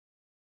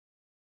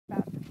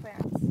about the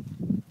plants,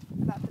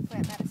 about the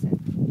plant medicine?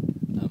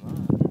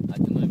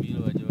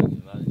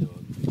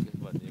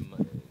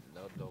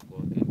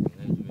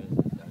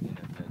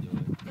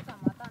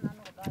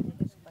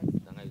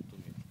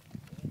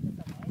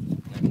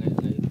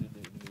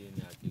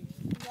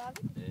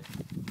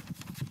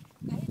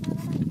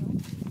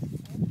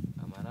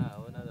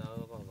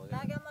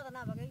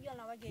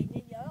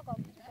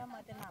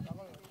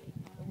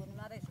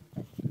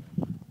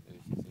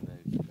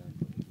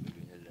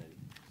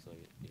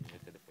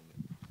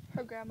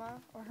 Her grandma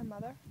or her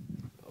mother?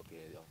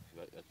 Okay,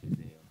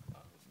 actually,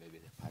 maybe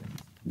the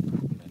parents.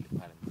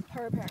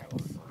 Her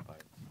parents. Or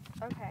parents.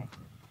 Okay.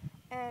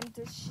 And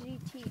does she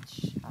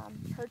teach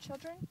her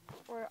children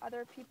or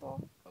other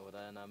people?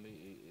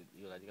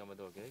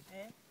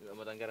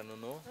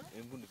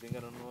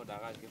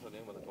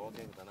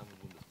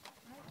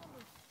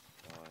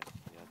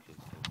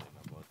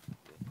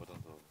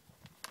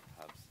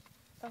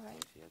 Okay.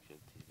 She actually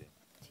teaches them.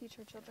 Teach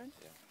her children?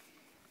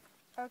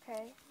 Yeah.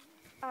 Okay.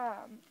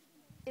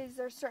 Is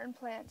there certain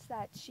plants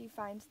that she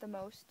finds the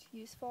most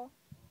useful?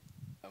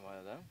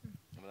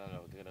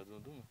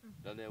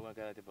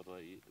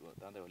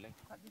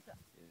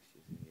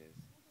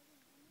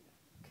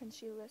 Can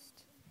she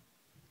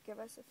give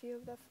us a few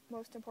of the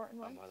most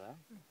important ones?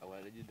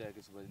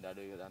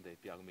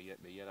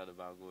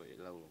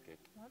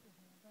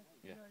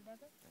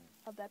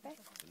 Ldepes?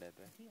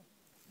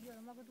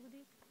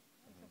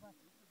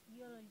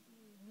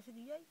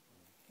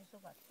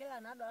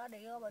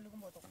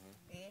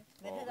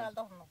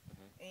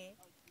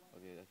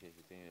 Okay, actually,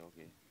 she's saying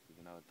okay. She's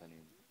now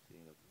turning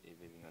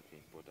everything actually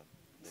important.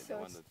 The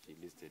ones that she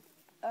listed.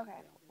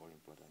 Okay. Yeah, all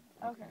important.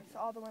 Okay, so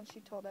all the ones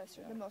she told us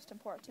are the most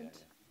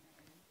important.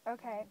 Yeah.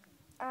 Okay.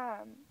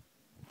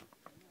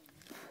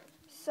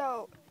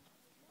 So,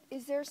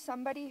 is there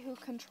somebody who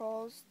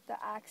controls the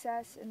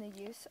access and the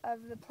use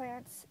of the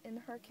plants in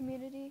her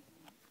community?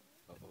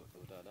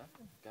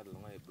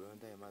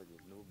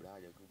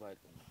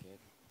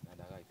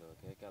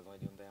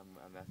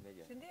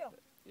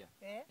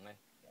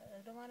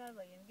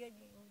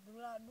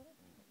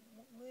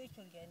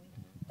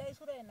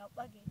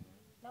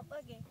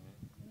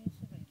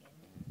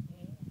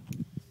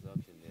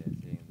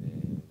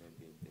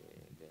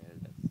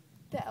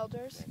 The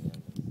elders?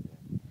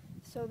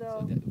 So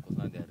they'll... Because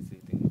now they are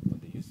sitting on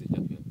the usage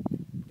of it.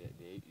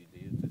 They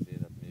used to say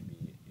that maybe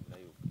if now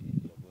you're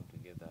going to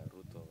get a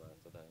root of a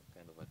sort of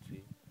kind of a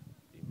tree,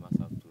 you must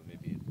have to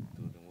maybe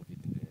to remove it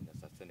in a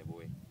sustainable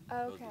way.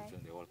 Okay.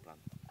 Not the whole plant.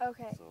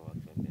 Okay. So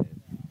actually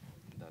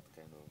that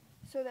kind of...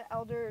 So the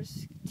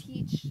elders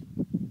teach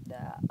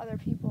the other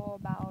people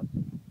about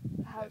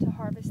how to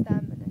harvest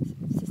them in a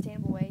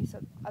sustainable way so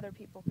other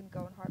people can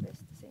go and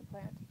harvest the same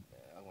plant.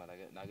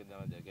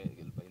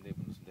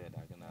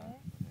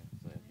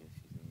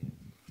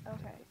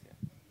 Okay.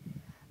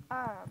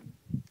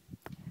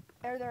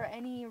 Are there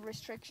any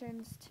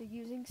restrictions to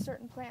using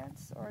certain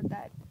plants or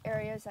that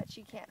areas that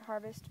she can't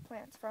harvest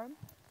plants from?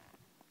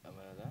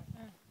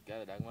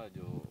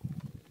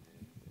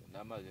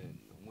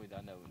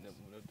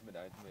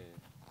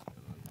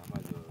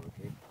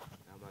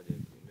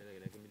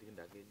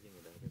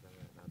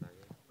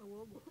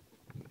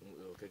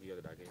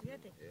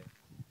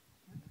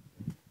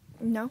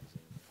 No?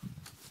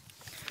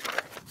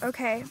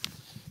 Okay.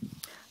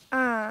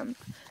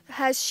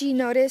 Has she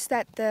noticed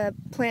that the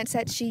plants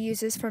that she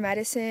uses for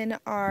medicine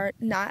are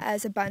not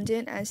as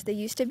abundant as they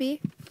used to be?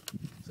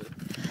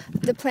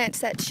 The plants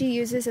that she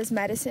uses as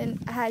medicine,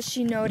 has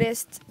she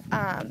noticed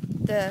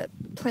the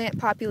plant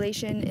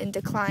population in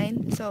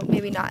decline, so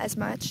maybe not as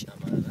much?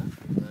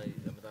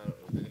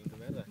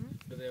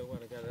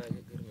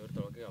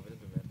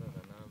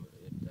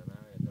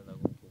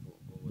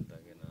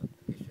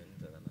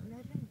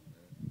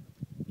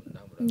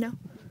 No?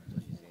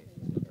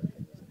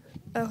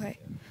 Okay.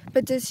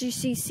 But does she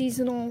see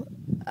seasonal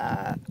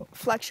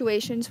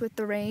fluctuations with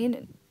the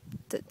rain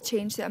to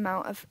change the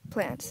amount of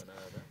plants?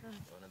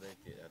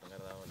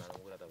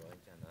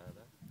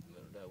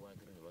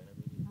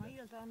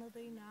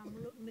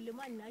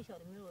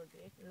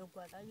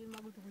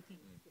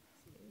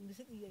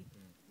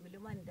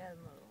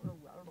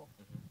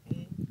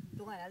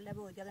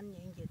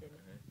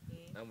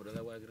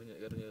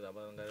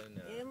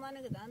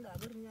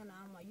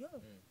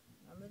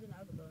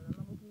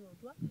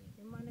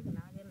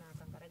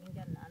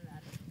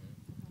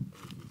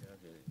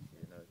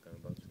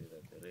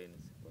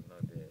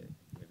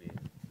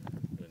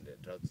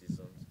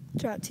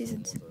 Drought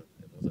seasons.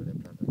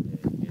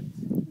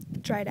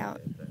 Dried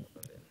out.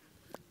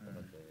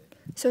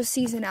 So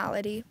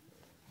seasonality.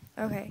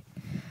 Okay.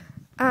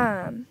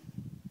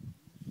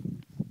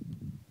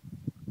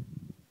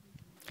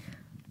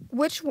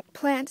 Which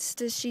plants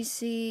does she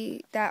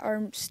see that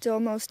are still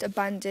most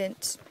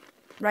abundant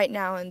right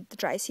now in the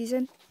dry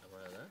season?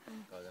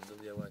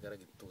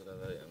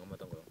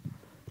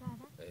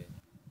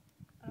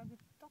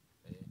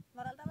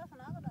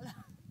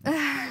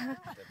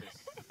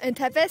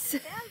 Ldepes?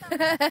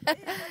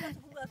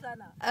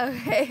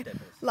 Okay.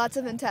 Lots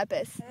of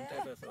Ldepes.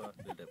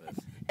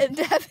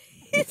 Ldepes.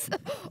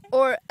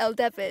 or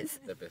Ldepes?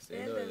 Ldepes.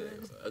 You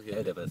know, okay.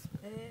 Ldepes.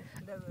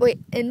 Wait,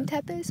 in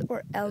Tepes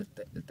or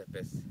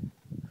Ldepes.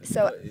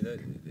 So you know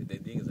the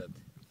thing is that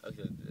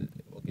actually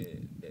okay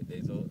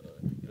there's all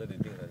you know the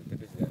thing that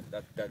Ldepes is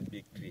that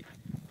big tree.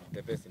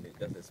 Ldepes in it,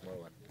 that's the small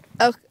one.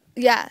 oh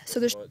yeah, so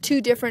there's Small,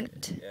 two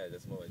different. Yeah, the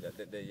small one.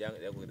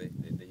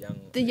 The young.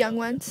 The young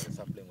ones? The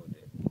sapling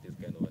of this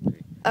kind of a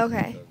tree.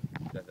 Okay.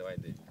 So that's why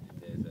there's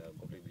a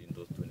conflict between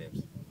those two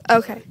names.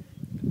 Okay.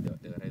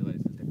 The right one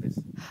is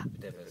Ldepes.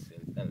 Ldepes.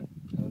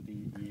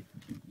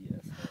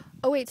 Ldepes.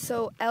 Oh wait,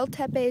 so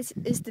Ldepes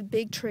is the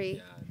big tree,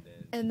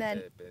 Yeah, and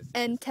then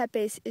Ldepes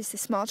Ldepes is the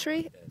small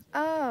tree. Yes.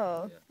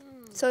 Oh, Yeah.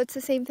 so it's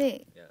the same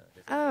thing. Yeah.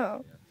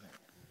 Oh.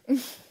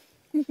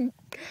 Yeah.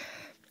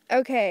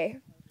 Okay.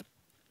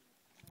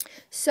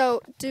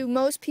 So, do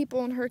most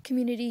people in her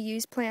community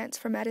use plants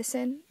for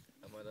medicine?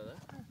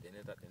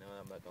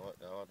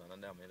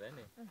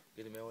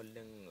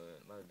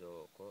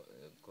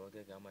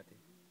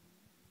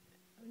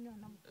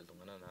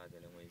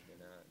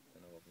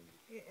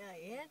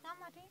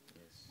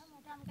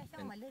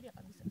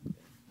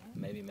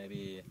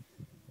 Maybe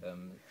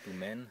do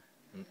men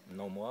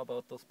know more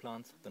about those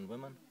plants than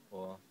women,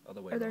 or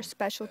other way Or they're around?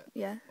 special?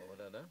 Yeah.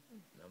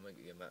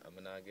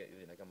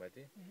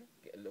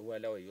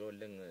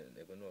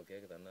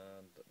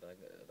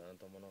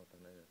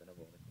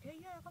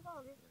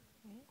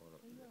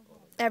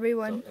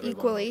 Everyone So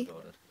equally. knows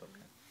about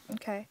it.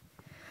 Okay.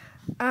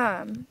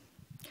 Okay.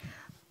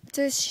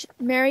 Does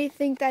Mary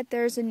think that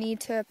there's a need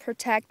to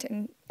protect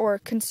or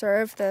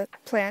conserve the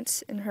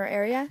plants in her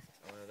area?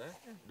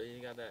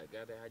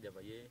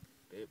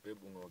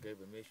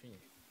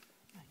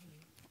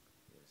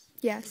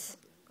 Yes.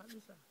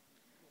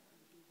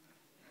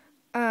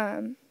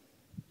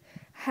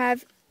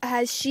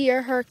 Has she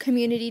or her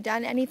community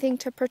done anything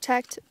to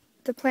protect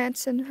the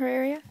plants in her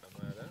area?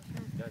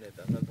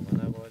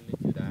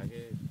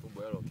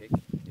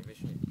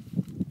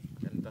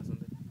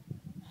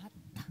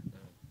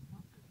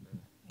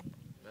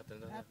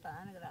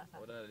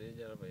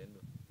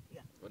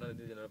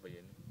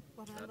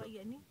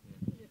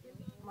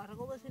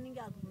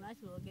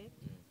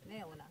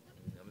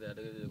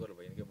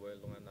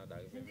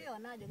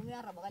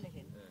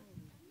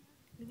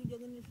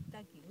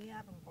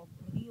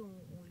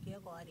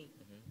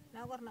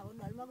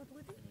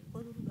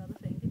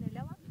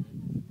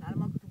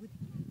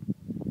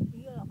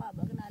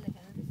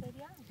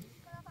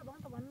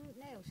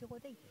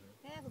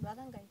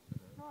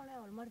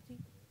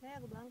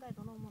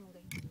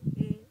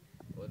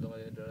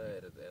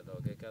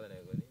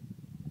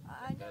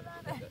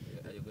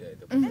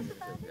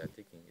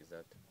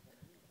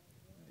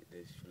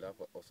 They should have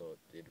also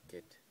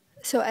educate.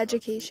 So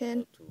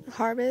education, How to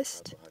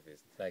harvest.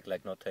 harvest.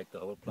 Like not take the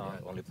whole plant,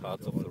 Yeah, only not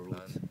parts the of the whole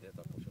roots. plant, there's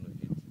a portion of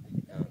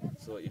it.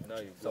 So if now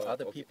you So go, are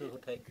the okay, people who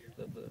take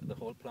the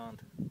whole plant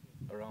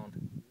around,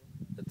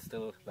 it's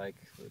still like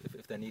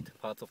if they need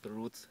parts of the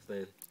roots,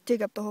 they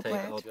Dig up the whole take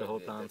plant. out the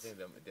whole I plants? think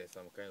there's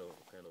some kind of